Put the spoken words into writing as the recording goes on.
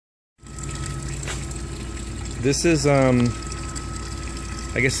This is I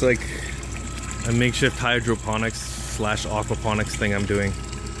guess like a makeshift hydroponics slash aquaponics thing I'm doing.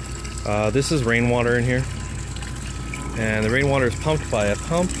 This is rainwater in here, and the rainwater is pumped by a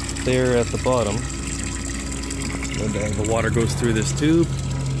pump there at the bottom, and then the water goes through this tube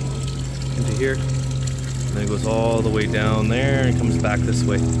into here, and then it goes all the way down there and comes back this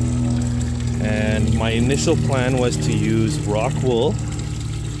way. And my initial plan was to use rock wool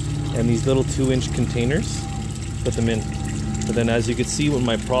and these little 2-inch containers, put them in. But then, as you can see, what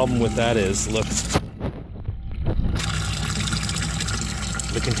my problem with that is, look,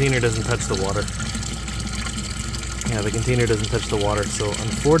 the container doesn't touch the water. Yeah, the container doesn't touch the water, so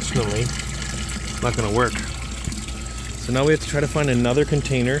unfortunately it's not gonna work. So now we have to try to find another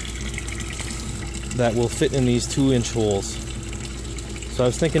container that will fit in these 2-inch holes. So I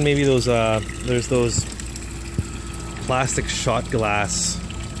was thinking maybe those there's those plastic shot glass,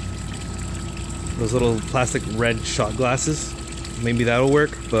 those little plastic red shot glasses. Maybe that'll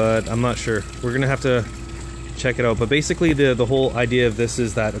work, but I'm not sure. We're gonna have to check it out. But basically the whole idea of this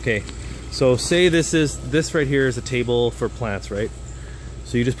is that, okay, so say this right here is a table for plants, right?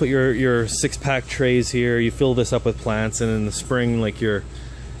 So you just put your 6-pack trays here, you fill this up with plants, and in the spring, like you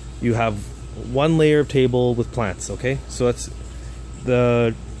have one layer of table with plants, okay? So that's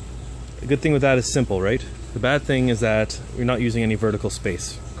the good thing with that is simple, right? The bad thing is that you're not using any vertical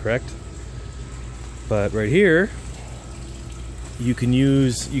space, correct? But right here, you can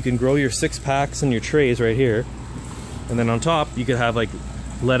grow your 6-packs and your trays right here, and then on top you could have like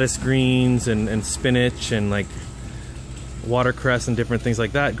lettuce greens and spinach and like watercress and different things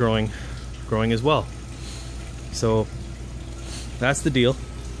like that growing as well. So that's the deal,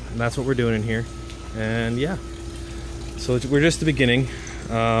 and that's what we're doing in here. And yeah, so we're just the beginning.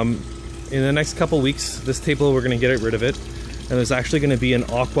 In the next couple weeks, this table, we're going to get rid of it, and there's actually going to be an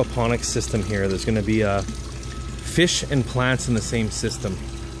aquaponics system here. There's going to be fish and plants in the same system,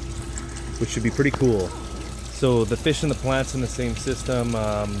 which should be pretty cool. So the fish and the plants in the same system,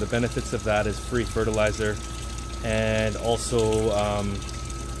 the benefits of that is free fertilizer, and also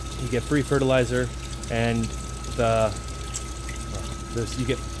you get free fertilizer, and you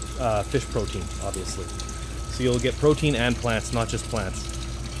get fish protein, obviously. So you'll get protein and plants, not just plants.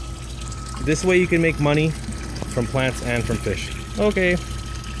 This way you can make money from plants and from fish. Okay,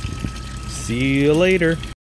 see you later.